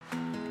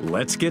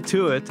Let's get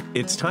to it.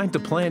 It's time to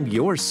plan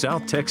your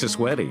South Texas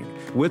wedding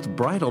with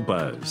Bridal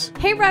Buzz.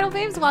 Hey, Bridal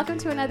Babes. Welcome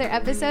to another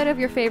episode of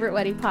your favorite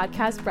wedding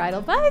podcast,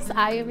 Bridal Buzz.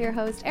 I am your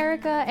host,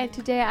 Erica, and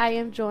today I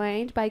am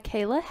joined by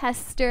Kayla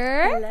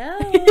Hester.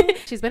 Hello.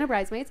 She's been a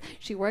bridesmaid.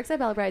 She works at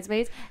Bella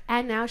Bridesmaids,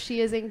 and now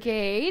she is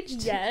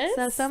engaged. Yes.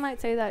 So some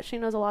might say that she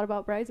knows a lot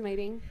about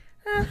bridesmaiding.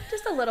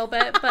 Just a little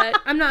bit,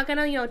 but I'm not going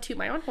to, toot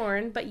my own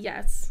horn. But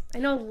yes, I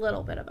know a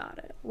little bit about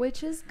it.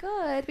 Which is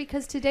good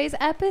because today's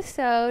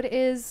episode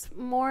is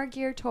more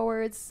geared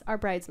towards our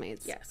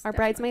bridesmaids. Yes, our definitely.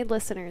 bridesmaid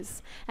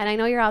listeners. And I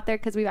know you're out there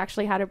because we've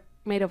actually had a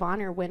maid of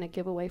honor win a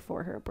giveaway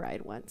for her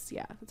bride once.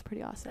 Yeah, that's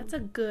pretty awesome. That's a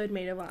good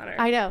maid of honor.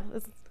 I know.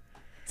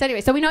 So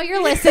anyway, so we know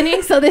you're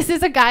listening. So this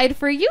is a guide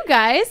for you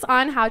guys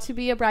on how to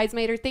be a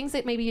bridesmaid or things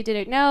that maybe you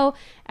didn't know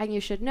and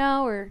you should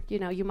know, or,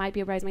 you might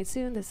be a bridesmaid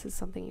soon. This is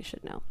something you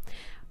should know.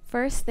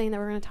 First thing that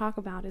we're going to talk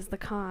about is the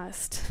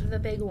cost. The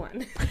big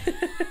one.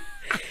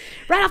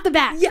 Right off the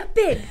bat. Yeah,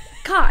 big.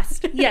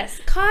 Cost.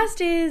 Yes.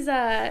 Cost is,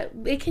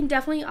 it can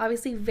definitely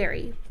obviously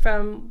vary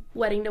from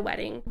wedding to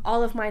wedding.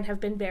 All of mine have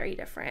been very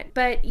different.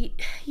 But you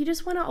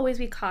just want to always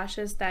be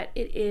cautious that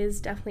it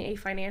is definitely a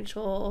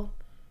financial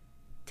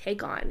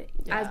take on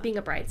as being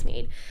a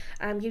bridesmaid.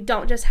 You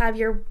don't just have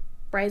your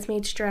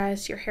bridesmaid's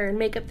dress, your hair and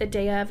makeup the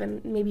day of,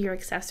 and maybe your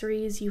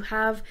accessories. You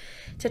have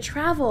to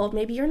travel.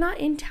 Maybe you're not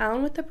in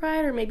town with the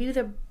bride, or maybe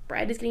the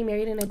bride is getting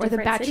married in a different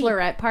city. Or the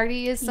bachelorette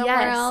party is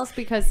somewhere else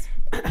because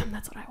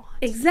that's what I want.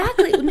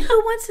 Exactly. Who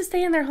wants to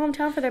stay in their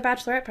hometown for their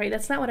bachelorette party?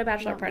 That's not what a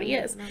bachelor party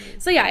is.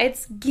 So yeah,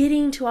 it's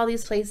getting to all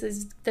these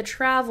places, the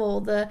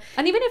travel,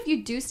 and even if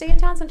you do stay in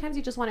town, sometimes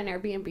you just want an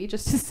Airbnb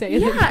just to stay.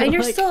 And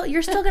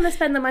you're still gonna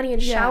spend the money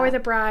and shower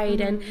the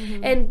bride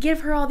and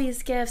give her all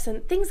these gifts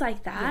and things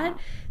like that.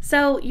 Yeah.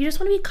 So you just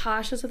want to be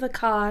cautious of the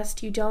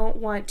cost. You don't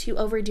want to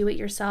overdo it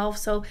yourself.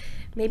 So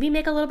maybe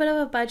make a little bit of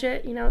a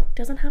budget. It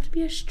doesn't have to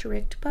be a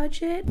strict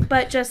budget,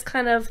 but just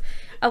kind of,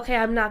 okay,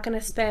 I'm not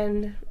gonna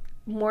spend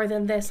more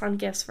than this on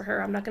gifts for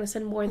her. I'm not going to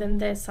spend more than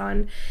this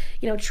on,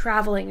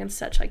 traveling and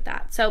such like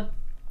that. So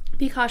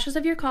be cautious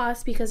of your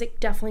costs because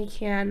it definitely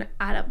can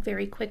add up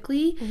very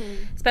quickly,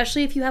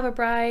 especially if you have a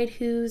bride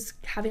who's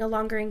having a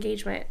longer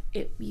engagement.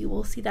 You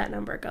will see that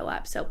number go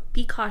up. So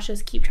be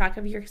cautious, keep track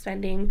of your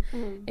spending,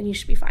 and you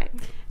should be fine.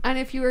 And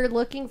if you were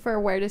looking for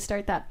where to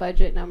start that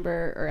budget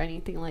number or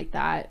anything like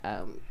that,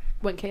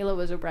 when Kayla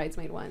was a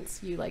bridesmaid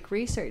once, you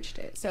researched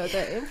it. So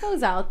the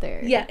info's out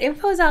there. Yeah,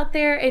 info's out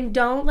there, and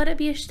don't let it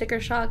be a sticker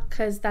shock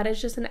because that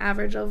is just an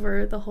average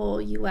over the whole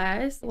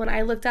U.S. When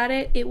I looked at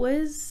it, it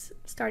was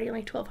starting at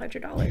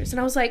 $1,200. And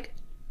I was like,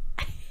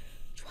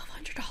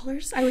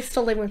 $1,200? I was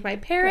still living with my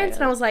parents,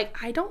 and I was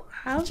like, I don't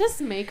have... Just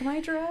make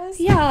my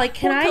dress? Yeah,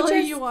 can I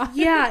just... You want?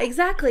 Yeah,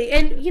 exactly.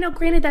 And,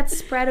 granted, that's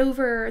spread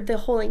over the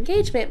whole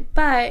engagement,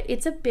 but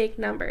it's a big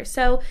number.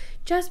 So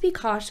just be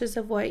cautious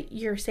of what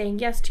you're saying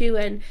yes to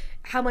and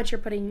how much you're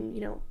putting,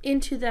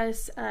 into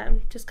this,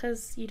 just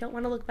because you don't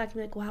want to look back and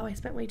be like, wow, I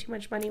spent way too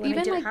much money when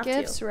I didn't have to.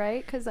 Even gifts,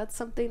 right? Because that's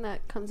something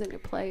that comes into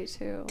play,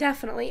 too.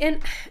 Definitely.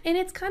 And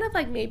it's kind of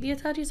maybe a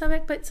touchy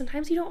subject, but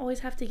sometimes you don't always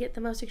have to get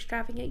the most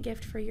extravagant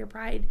gift for your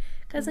bride.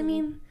 Because,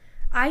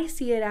 I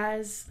see it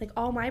as,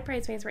 all my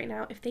bridesmaids right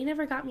now, if they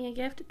never got me a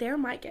gift, they're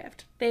my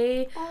gift.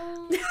 A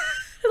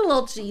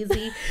little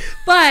cheesy,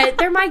 but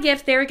they're my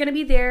gift. They're going to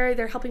be there.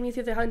 They're helping me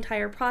through the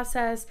entire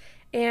process,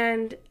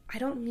 and I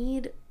don't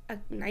need a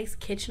nice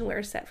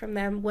kitchenware set from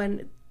them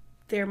when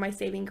they're my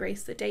saving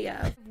grace the day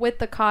of. With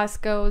the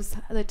cost goes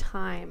the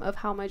time of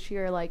how much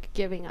you're,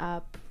 giving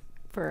up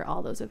for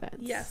all those events.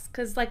 Yes,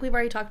 because we've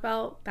already talked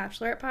about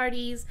bachelorette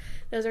parties.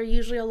 Those are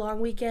usually a long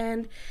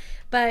weekend.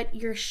 But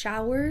your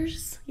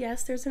showers,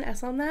 yes, there's an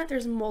S on that.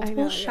 There's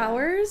multiple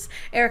showers.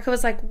 Yeah. Erica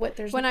was like, what?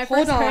 When I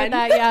first heard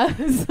that,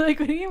 I was like,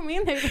 what do you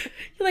mean? You're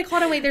like,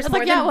 hold on, wait, there's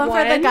more than one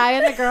for the guy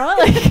and the girl?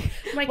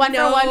 One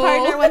for one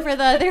partner, one for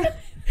the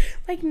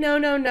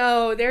other.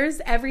 No. There's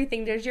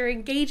everything. There's your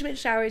engagement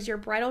showers, your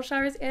bridal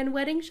showers, and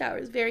wedding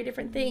showers. Very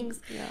different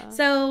things. Yeah.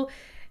 So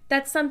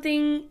that's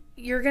something...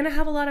 You're going to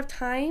have a lot of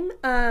time,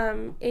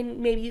 and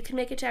maybe you can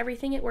make it to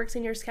everything. It works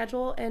in your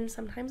schedule, and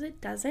sometimes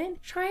it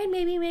doesn't. Try and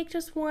maybe make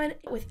just one.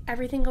 With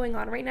everything going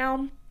on right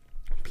now,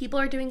 people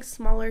are doing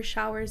smaller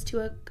showers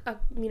to,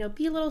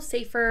 be a little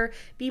safer,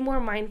 be more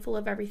mindful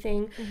of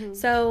everything.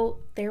 So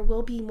there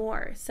will be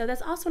more. So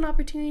that's also an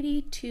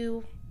opportunity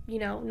to,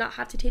 not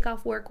have to take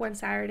off work one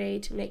Saturday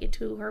to make it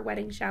to her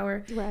wedding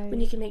shower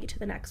when you can make it to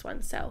the next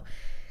one. So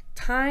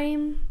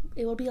time,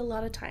 it will be a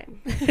lot of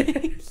time.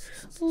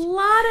 A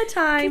lot of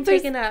time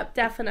taken up,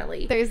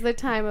 definitely. There's the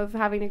time of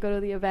having to go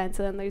to the events,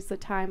 and then there's the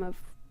time of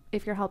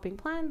if you're helping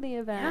plan the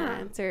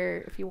events,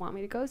 or if you want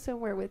me to go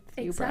somewhere with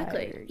you.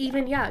 Exactly. Or,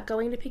 even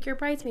going to pick your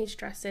bridesmaids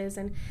dresses,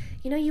 and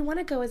you want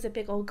to go as a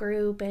big old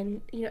group,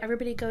 and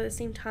everybody go at the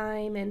same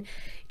time and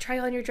try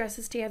on your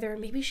dresses together.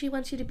 And maybe she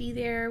wants you to be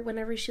there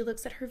whenever she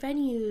looks at her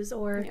venues,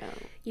 or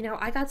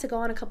I got to go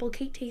on a couple of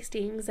cake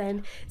tastings,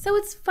 and so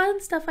it's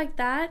fun stuff like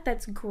that.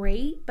 That's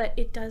great, but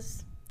it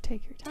does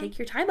take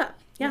your time up.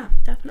 Yeah,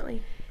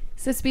 definitely.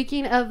 So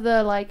speaking of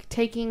the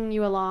taking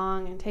you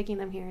along and taking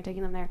them here and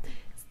taking them there,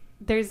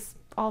 there's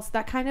also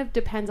that kind of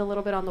depends a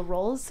little bit on the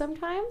roles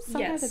sometimes.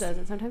 Sometimes Yes. it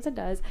doesn't, sometimes it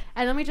does.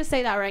 And let me just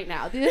say that right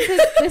now.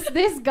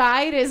 This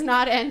guide is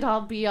not end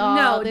all be all.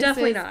 No, This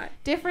definitely is not.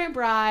 Different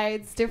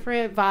brides,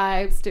 different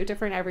vibes,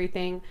 different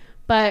everything.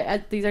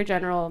 But these are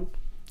general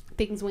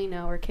things we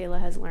know or Kayla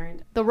has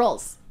learned. The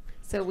roles.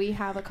 So we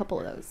have a couple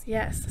of those.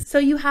 Yes. So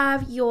you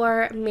have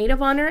your maid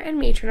of honor and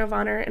matron of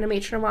honor, and a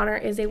matron of honor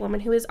is a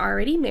woman who is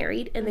already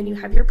married, and then you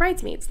have your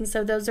bridesmaids. And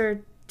so those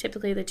are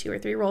typically the 2 or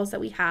 3 roles that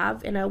we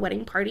have in a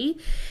wedding party.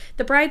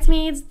 The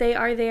bridesmaids, they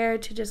are there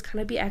to just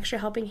kind of be extra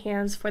helping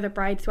hands for the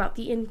bride throughout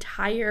the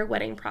entire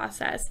wedding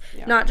process,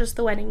 not just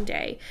the wedding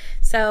day.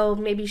 So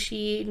maybe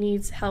she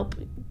needs help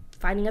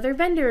finding other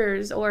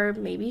vendors, or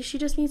maybe she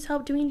just needs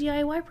help doing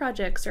DIY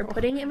projects or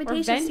putting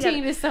invitations Or venting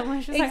together. to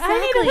someone. She's Exactly.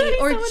 like, I need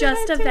Or someone to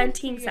just a vent to.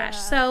 venting sesh.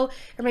 So,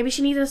 or maybe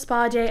she needs a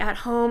spa day at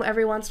home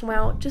every once in a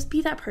while. Just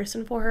be that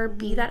person for her.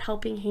 Be that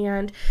helping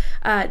hand.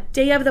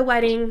 Day of the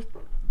wedding,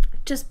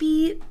 just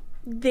be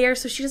there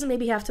so she doesn't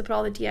maybe have to put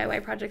all the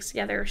DIY projects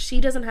together.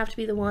 She doesn't have to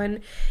be the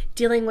one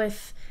dealing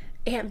with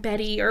Aunt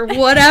Betty or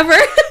whatever.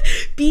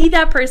 Be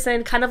that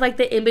person, kind of like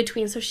the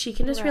in-between, so she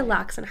can just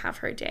relax and have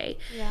her day.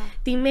 Yeah.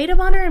 The maid of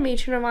honor and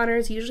matron of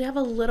honors usually have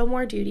a little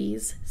more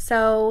duties.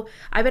 So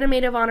I've been a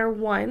maid of honor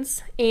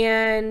once,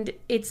 and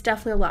it's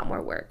definitely a lot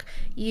more work.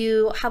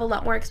 You have a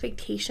lot more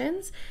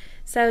expectations.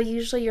 So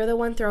usually you're the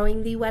one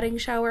throwing the wedding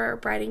shower or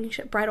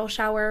bridal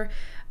shower.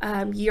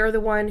 You're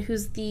the one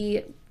who's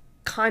the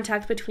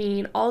contact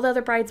between all the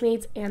other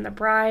bridesmaids and the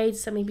bride.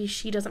 So maybe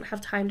she doesn't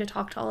have time to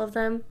talk to all of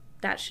them.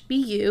 That should be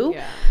you.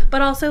 Yeah.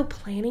 But also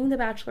planning the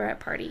bachelorette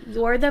party.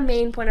 You're the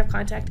main point of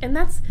contact. And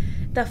that's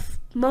the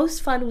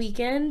most fun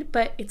weekend,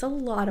 but it's a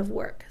lot of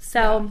work.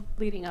 So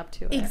leading up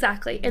to it.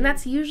 exactly. And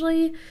that's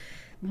usually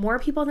more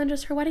people than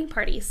just her wedding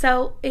party.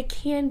 So it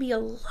can be a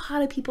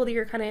lot of people that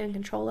you're kind of in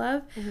control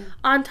of.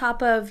 On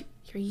top of,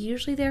 you're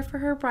usually there for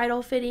her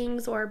bridal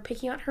fittings or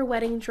picking out her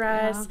wedding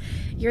dress.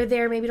 You're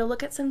there maybe to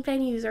look at some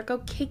venues or go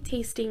cake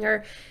tasting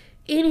or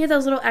any of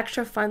those little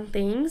extra fun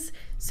things.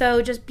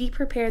 So just be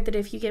prepared that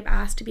if you get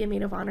asked to be a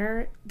maid of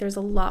honor, there's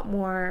a lot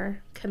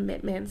more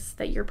commitments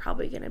that you're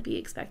probably going to be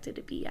expected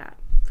to be at,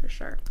 for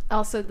sure.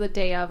 Also, the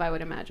day of, I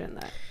would imagine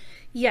that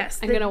Yes.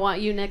 I'm going to want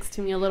you next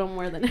to me a little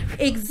more than ever.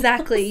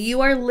 Exactly.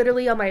 You are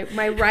literally on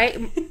my right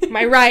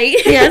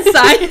hand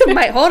side.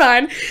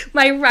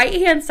 My right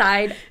hand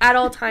side at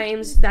all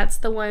times. That's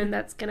the one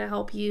that's going to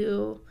help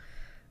you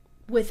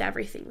with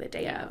everything the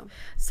day of.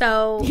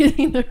 So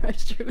Using the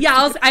restroom.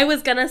 yeah, I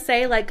was gonna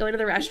say like going to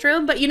the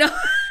restroom, but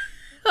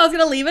I was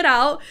gonna leave it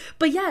out.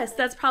 But yes,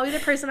 that's probably the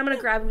person I'm gonna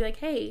grab and be like,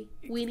 hey,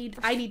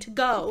 I need to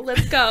go.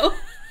 Let's go.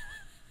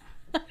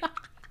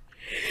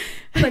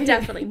 But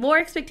definitely more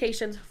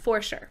expectations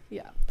for sure.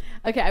 Yeah.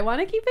 Okay, I want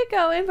to keep it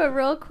going, but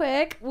real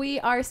quick, we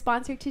are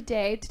sponsored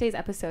today. Today's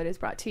episode is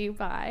brought to you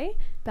by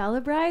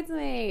Bella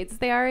Bridesmaids.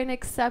 They are an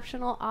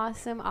exceptional,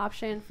 awesome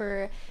option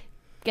for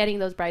getting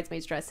those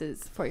bridesmaids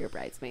dresses for your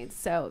bridesmaids.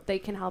 So they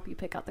can help you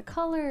pick out the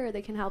color.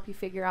 They can help you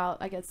figure out,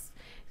 I guess,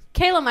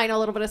 Kayla might know a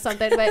little bit of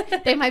something,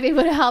 but they might be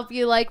able to help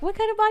you, like, what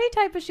kind of body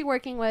type is she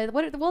working with?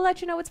 We'll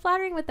let you know what's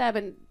flattering with them,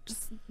 and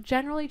just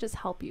generally just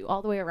help you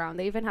all the way around.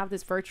 They even have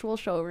this virtual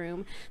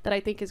showroom that I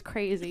think is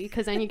crazy,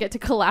 because then you get to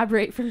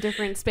collaborate from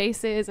different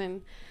spaces,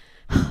 and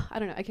I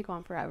don't know, I could go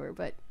on forever,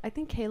 but I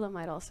think Kayla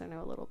might also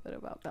know a little bit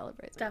about Bella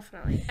Bridesmaids.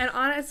 Definitely. And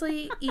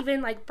honestly,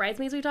 even like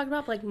bridesmaids we talked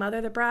about, like mother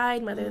the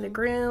bride, mother the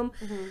groom,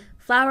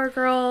 flower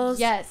girls.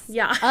 Yes.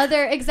 Yeah.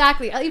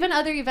 Exactly. Even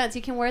other events.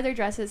 You can wear their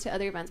dresses to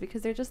other events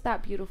because they're just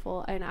that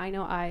beautiful. And I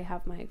know I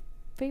have my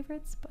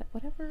favorites, but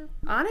whatever.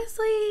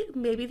 Honestly,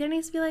 maybe there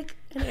needs to be like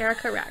an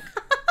Erica rack.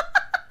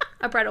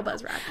 A bridal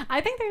buzz rack. I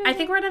think we're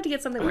gonna have to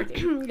get something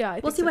working. Yeah,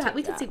 We'll see what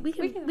happens. We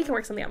can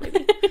work something out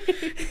maybe.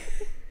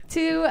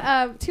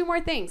 Two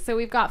more things. So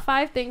we've got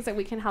 5 things that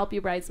we can help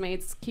you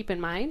bridesmaids keep in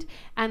mind.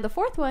 And the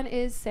 4th one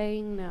is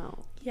saying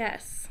no.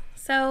 Yes.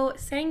 So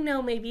saying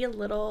no may be a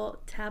little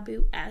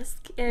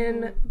taboo-esque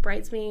in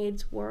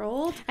bridesmaids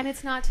world. And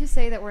it's not to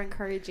say that we're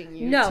encouraging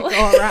you No. to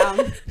go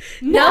around.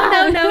 No.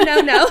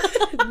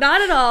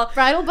 Not at all.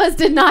 Bridal Buzz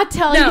did not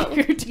tell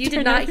you. You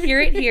did not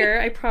hear it here,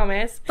 I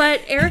promise.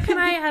 But Eric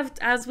and I have,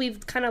 as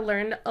we've kind of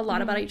learned a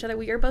lot about each other,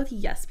 we are both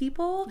yes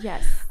people.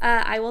 Yes.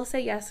 I will say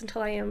yes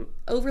until I am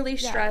overly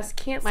stressed,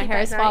 can't My sleep hair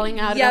at is night. falling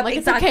out. Yep, And I'm like,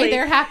 exactly. it's okay.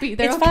 They're happy.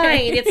 They're It's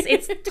okay. fine.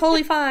 It's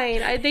totally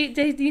fine.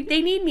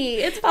 They need me.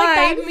 It's Like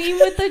fine. that meme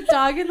with the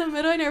dog in the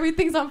middle and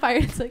everything's on fire.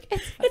 It's like,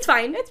 It's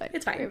fine. It's fine.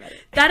 It's Don't worry fine. about it.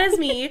 That is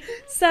me.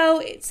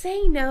 So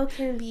saying no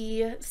can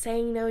be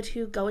saying no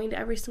to going to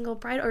every single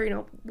bride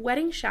or,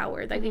 wedding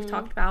shower that we've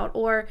talked about,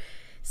 or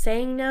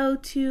saying no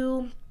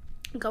to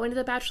going to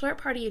the bachelorette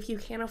party if you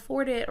can't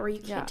afford it or you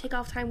can't take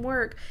off time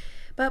work,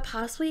 but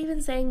possibly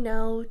even saying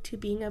no to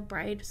being a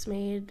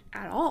bridesmaid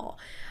at all.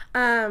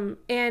 And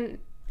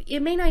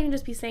it may not even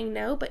just be saying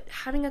no, but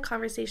having a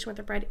conversation with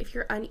the bride if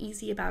you're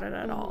uneasy about it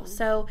at all.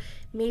 So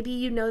maybe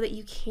you know that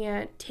you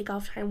can't take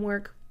off time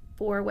work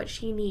for what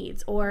she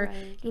needs, or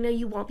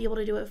you won't be able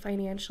to do it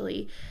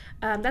financially.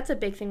 That's a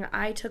big thing that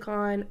I took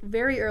on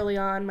very early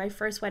on. My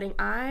first wedding,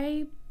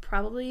 I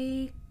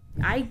probably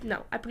I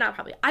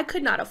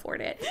could not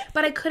afford it,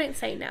 but I couldn't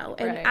say no.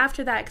 And Right.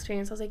 after that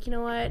experience, I was like, you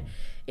know what?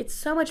 It's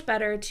so much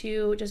better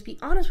to just be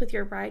honest with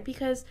your bride,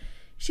 because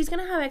she's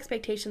going to have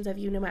expectations of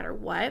you no matter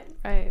what.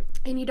 Right.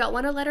 And you don't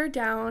want to let her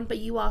down, but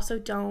you also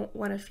don't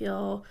want to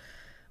feel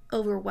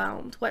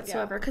overwhelmed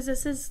whatsoever, because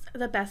this is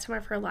the best time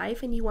of her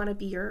life and you want to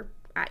be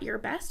at your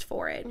best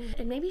for it.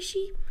 And maybe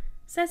she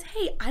says,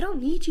 hey, I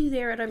don't need you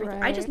there at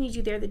everything. I just need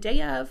you there the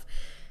day of,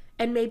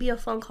 and maybe a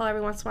phone call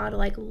every once in a while to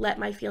like let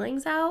my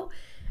feelings out.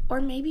 Or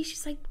maybe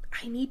she's like,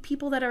 I need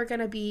people that are going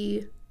to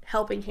be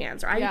helping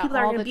hands, or I need people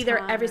that are going to be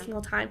there every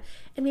single time.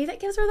 And maybe that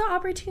gives her the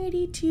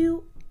opportunity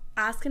to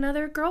ask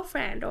another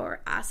girlfriend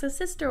or ask a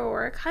sister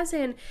or a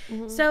cousin.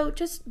 So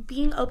just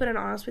being open and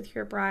honest with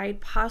your bride,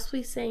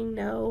 possibly saying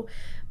no,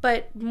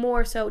 but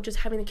more so just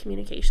having the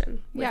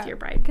communication with your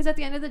bride. Because at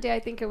the end of the day, I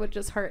think it would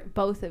just hurt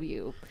both of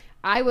you.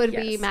 I would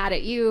be mad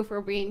at you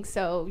for being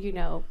so,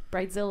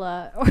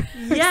 bridezilla or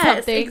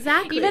something.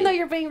 Exactly. Even though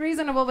you're being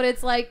reasonable, but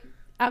it's like,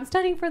 I'm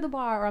studying for the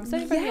bar, or I'm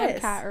studying for the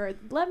MCAT, or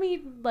let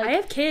me, like... I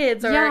have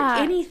kids, or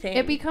anything.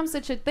 It becomes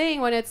such a thing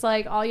when it's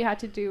like, all you had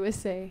to do is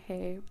say,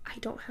 hey... I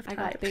don't have time.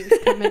 I got things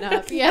coming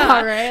up.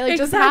 Right? Like,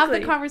 just have the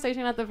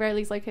conversation at the very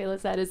least, like Kayla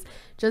said, is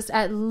just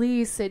at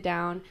least sit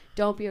down.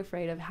 Don't be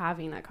afraid of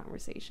having that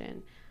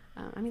conversation.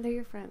 They're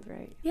your friends,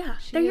 right? Yeah,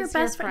 they're your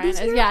best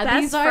friends.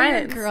 These are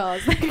your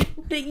girls.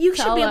 You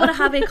should be able to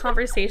have a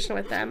conversation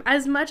with them.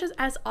 As much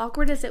as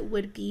awkward as it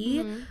would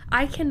be,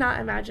 I cannot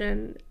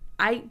imagine...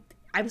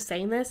 I'm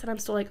saying this and I'm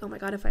still like, oh my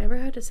God, if I ever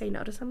had to say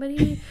no to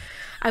somebody,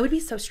 I would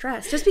be so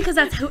stressed, just because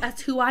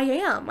that's who I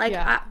am. Like,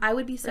 I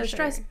would be so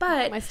stressed,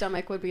 but my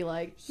stomach would be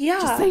like,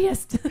 just say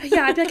yes.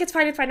 I'd be like, it's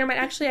fine. Never mind.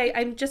 Actually,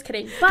 I'm just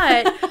kidding.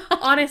 But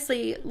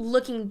honestly,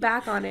 looking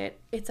back on it,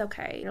 it's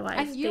okay. Your life.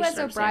 And you as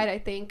a bride, I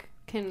think,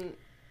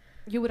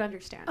 you would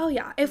understand. Oh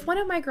yeah. If one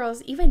of my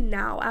girls, even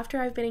now,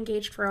 after I've been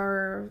engaged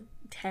for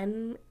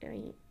 10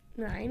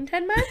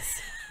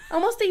 months,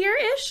 almost a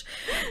year-ish,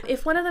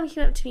 if one of them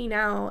came up to me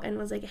now and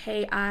was like,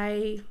 hey,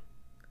 I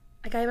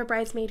have a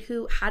bridesmaid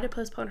who had to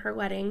postpone her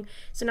wedding,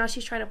 so now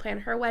she's trying to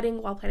plan her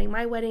wedding while planning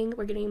my wedding.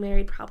 We're getting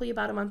married probably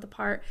about a month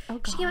apart.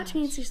 She came up to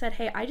me and she said,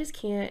 hey, I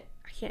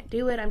can't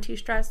do it. I'm too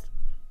stressed.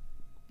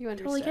 You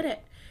understand. Totally get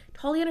it.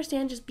 Totally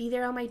understand. Just be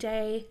there on my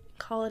day,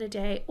 call it a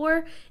day.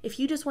 Or if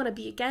you just want to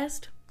be a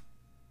guest,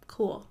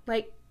 cool.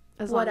 Like,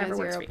 as whatever long as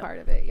works you're for a you. part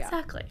of it. Yeah.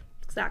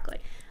 Exactly.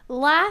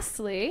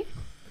 Lastly,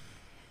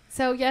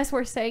 so yes,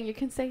 we're saying you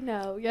can say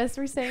no. Yes,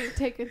 we're saying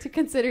take into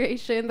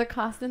consideration the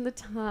cost and the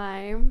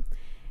time.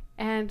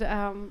 And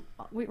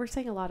we're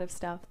saying a lot of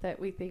stuff that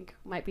we think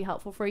might be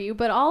helpful for you.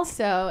 But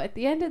also, at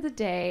the end of the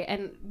day,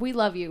 and we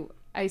love you.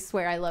 I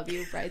swear I love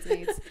you,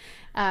 bridesmaids.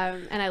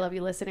 And I love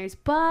you, listeners.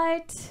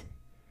 But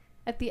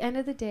at the end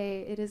of the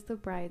day, it is the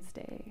bride's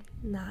day.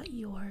 Not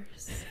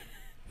yours.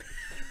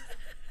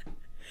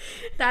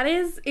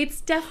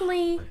 It's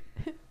definitely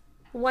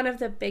one of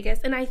the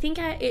biggest, and I think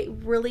it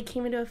really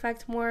came into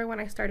effect more when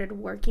I started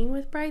working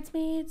with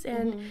bridesmaids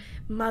and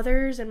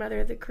mothers and mother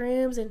of the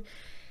grooms, and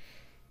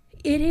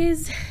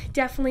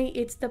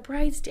it's the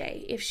bride's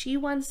day. If she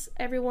wants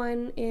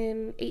everyone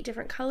in 8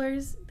 different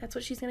colors, that's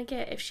what she's going to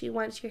get. If she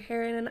wants your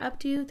hair in an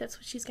updo, that's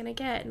what she's going to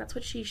get, and that's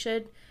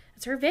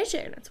her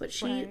vision. That's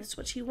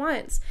what she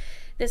wants.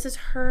 This is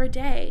her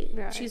day.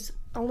 Right. She's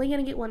only going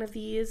to get one of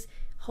these.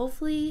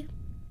 Hopefully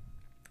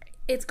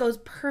it goes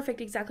perfect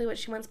exactly what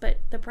she wants, but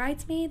the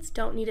bridesmaids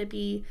don't need to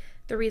be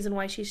the reason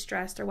why she's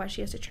stressed or why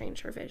she has to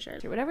change her vision.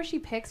 Whatever she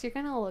picks, you're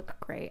gonna look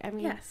great. I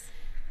mean, yes.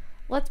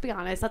 Let's be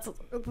honest, that's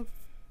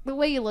the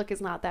way you look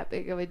is not that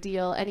big of a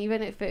deal, and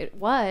even if it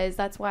was,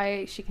 that's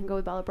why she can go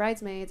with Bella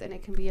Bridesmaids, and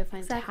it can be a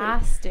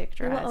fantastic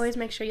dress. We will always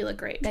make sure you look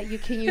great. That you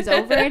can use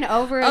over and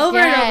over over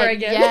again. And over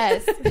again.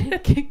 Yes.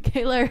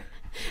 Kayla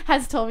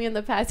has told me in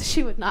the past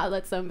she would not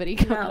let somebody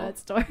come to that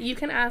store. You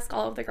can ask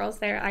all of the girls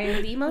there. I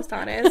am the most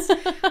honest.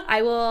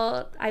 I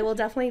will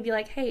definitely be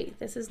like, hey,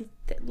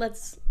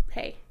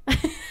 hey.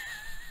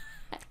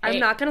 I'm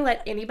not going to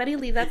let anybody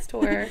leave that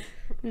store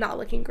not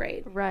looking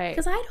great. Right.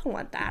 Because I don't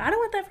want that. I don't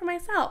want that for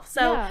myself.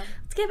 So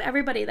let's give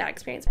everybody that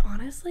experience.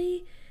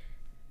 Honestly,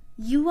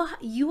 you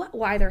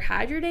will either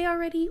had your day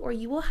already or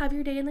you will have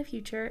your day in the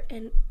future.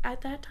 And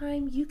at that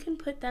time, you can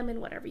put them in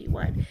whatever you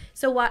want.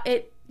 So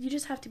you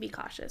just have to be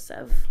cautious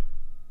of.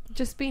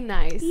 Just be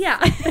nice. Yeah.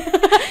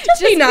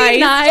 Just be nice.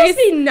 Just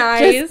be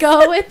nice. Just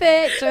go with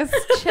it. Just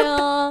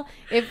chill.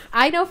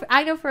 I know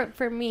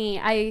for me,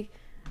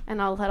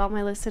 and I'll let all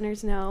my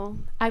listeners know,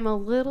 I'm a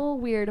little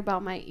weird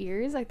about my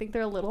ears. I think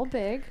they're a little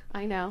big.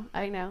 I know.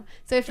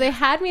 So if they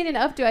had me in an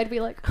updo, I'd be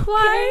like,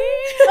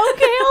 why?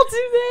 Okay, I'll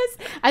do this.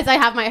 As I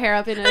have my hair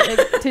up in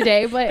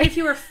today, but if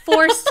you were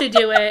forced to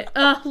do it,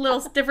 a little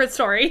different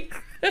story.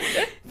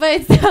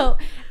 But so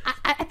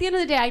at the end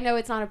of the day, I know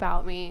it's not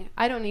about me.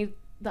 I don't need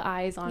the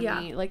eyes on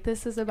me. Like,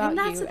 this is about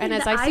you. And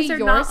as I see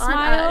your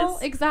smile,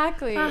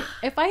 exactly.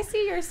 If I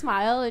see your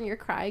smile and you're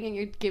crying and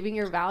you're giving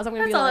your vows, I'm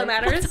gonna be like,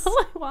 that matters. That's all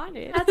I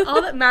wanted. That's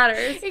all that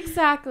matters.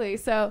 Exactly.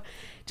 So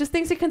just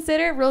things to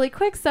consider. Really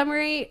quick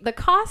summary: the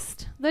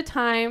cost, the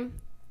time,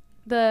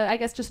 I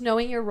guess just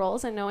knowing your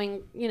roles and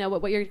knowing,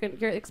 what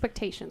your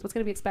expectations, what's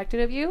going to be expected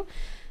of you.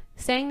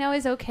 Saying no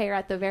is okay, or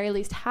at the very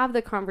least have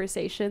the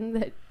conversation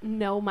that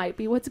no might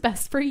be what's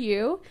best for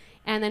you.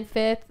 And then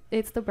 5th,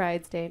 it's the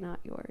bride's day, not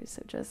yours.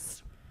 So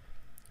just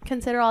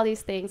consider all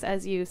these things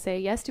as you say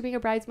yes to being a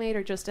bridesmaid,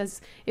 or just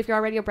as if you're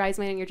already a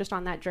bridesmaid and you're just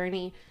on that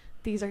journey.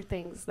 These are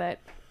things that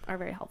are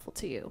very helpful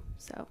to you.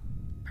 So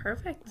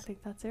perfect. I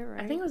think that's it,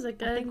 right? I think it was a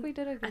good. I think we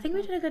did a good.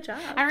 We did a good job.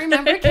 I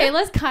remember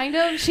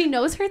Kayla's she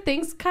knows her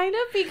things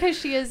because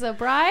she is a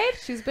bride.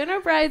 She's been a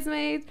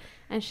bridesmaid,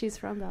 and she's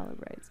from Bella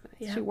Bridesmaids.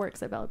 Yeah. She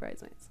works at Bella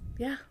Bridesmaids.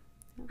 Yeah.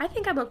 I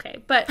think I'm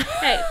okay, but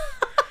hey,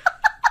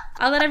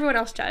 I'll let everyone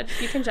else judge.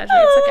 You can judge me.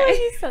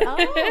 It's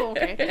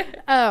okay.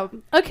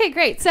 Okay,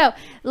 great. So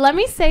let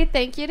me say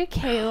thank you to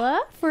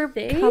Kayla for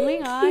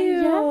coming on.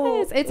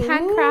 Yes, it's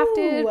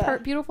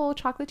handcrafted, beautiful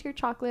chocolatier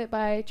chocolate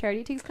by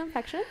Charity Teagues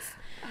Confections.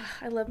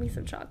 I love me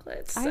some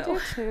chocolates. I do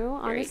too.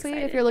 Honestly,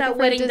 excited. If you're looking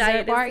for a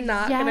dessert bar, is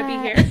not gonna be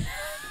here.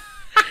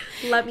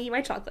 Let me eat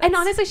my chocolates. And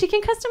honestly, she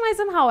can customize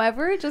them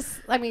however.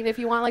 If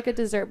you want like a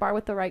dessert bar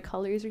with the right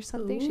colors or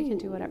something, she can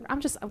do whatever. I'm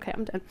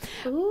done.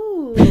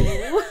 Ooh.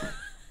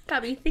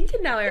 Got me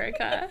thinking now,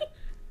 Erica.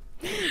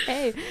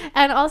 Hey.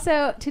 And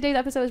also, today's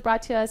episode is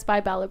brought to us by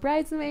Bella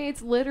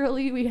Bridesmaids.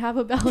 Literally, we have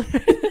a Bella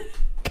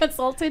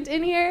consultant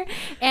in here.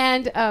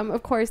 And,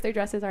 of course, their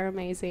dresses are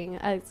amazing.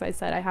 As I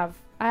said, I have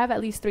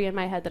at least 3 in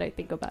my head that I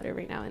think about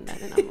every now and then.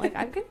 And I'm like,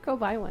 I'm going to go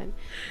buy one.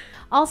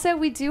 Also,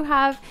 we do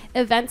have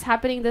events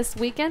happening this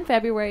weekend,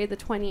 February the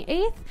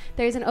 28th.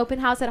 There's an open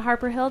house at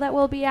Harper Hill that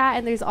we'll be at,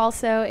 and there's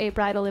also a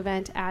bridal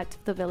event at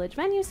the Village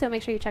venue, so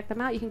make sure you check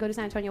them out. You can go to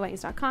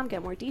sanantonioweddings.com,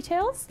 get more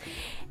details,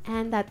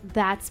 and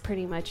that's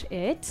pretty much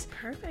it.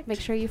 Perfect. Make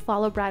sure you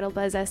follow Bridal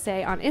Buzz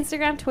SA on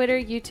Instagram, Twitter,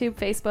 YouTube,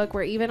 Facebook.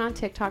 We're even on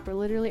TikTok. We're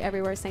literally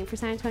everywhere, same for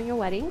San Antonio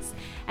Weddings.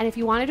 And if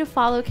you wanted to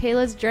follow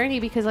Kayla's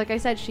journey, because like I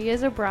said, she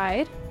is a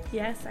bride.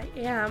 Yes, I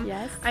am.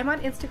 Yes. I'm on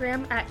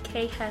Instagram at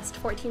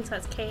KHEST14, so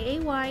that's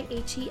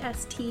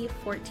KAYHEST14.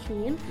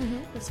 Mm-hmm.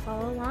 Just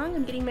follow along.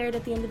 I'm getting married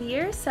at the end of the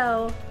year,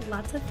 so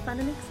lots of fun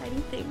and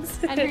exciting things.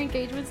 And your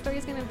engagement story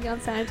is going to be on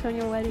San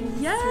Antonio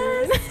Weddings.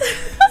 Yes!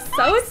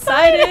 So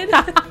excited!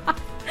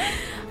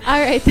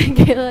 All right, then,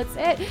 Kayla, that's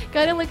it. Go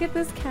ahead and look at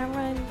this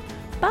camera and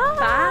bye!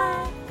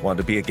 Bye! Want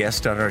to be a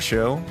guest on our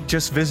show?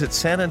 Just visit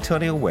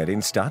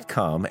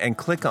sanantonioweddings.com and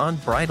click on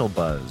Bridal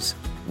Buzz.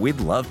 We'd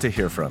love to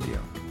hear from you.